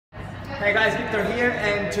Hey guys, Victor here,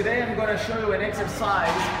 and today I'm going to show you an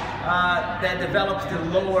exercise that develops the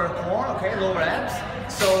lower core, okay, lower abs.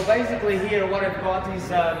 So basically here what I've got is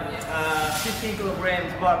 15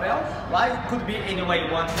 kilograms barbell, right? Could be any way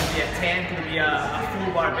you want, could be a 10, could be a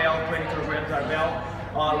full barbell, 20 kilograms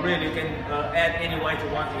barbell. Really you can add any weight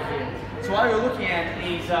you want here. So what you're looking at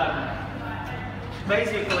is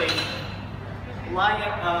basically lying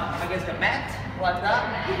against the mat, like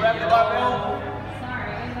that. You grab the barbell,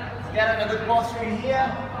 get in a good posture in here,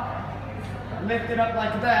 lift it up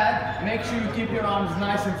like that. Make sure you keep your arms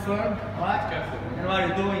nice and firm, right? And what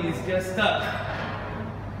you're doing is just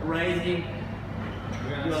raising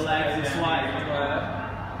your legs and sliding,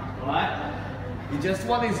 right? You just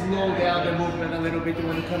want to slow down the movement a little bit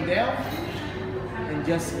when you come down, and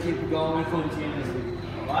just keep going continuously,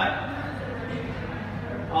 right?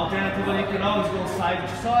 Alternatively, you can always go side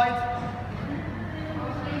to side.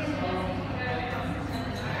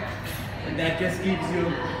 And that just gives you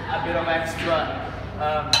a bit of extra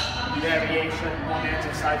variation on the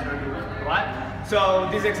exercise you're doing, right? So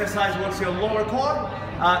this exercise works your lower core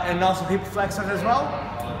and also hip flexors as well.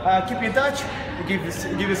 Keep in touch, we'll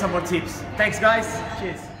give you some more tips. Thanks guys,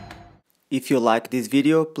 cheers. If you like this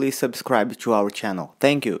video, please subscribe to our channel.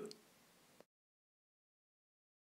 Thank you.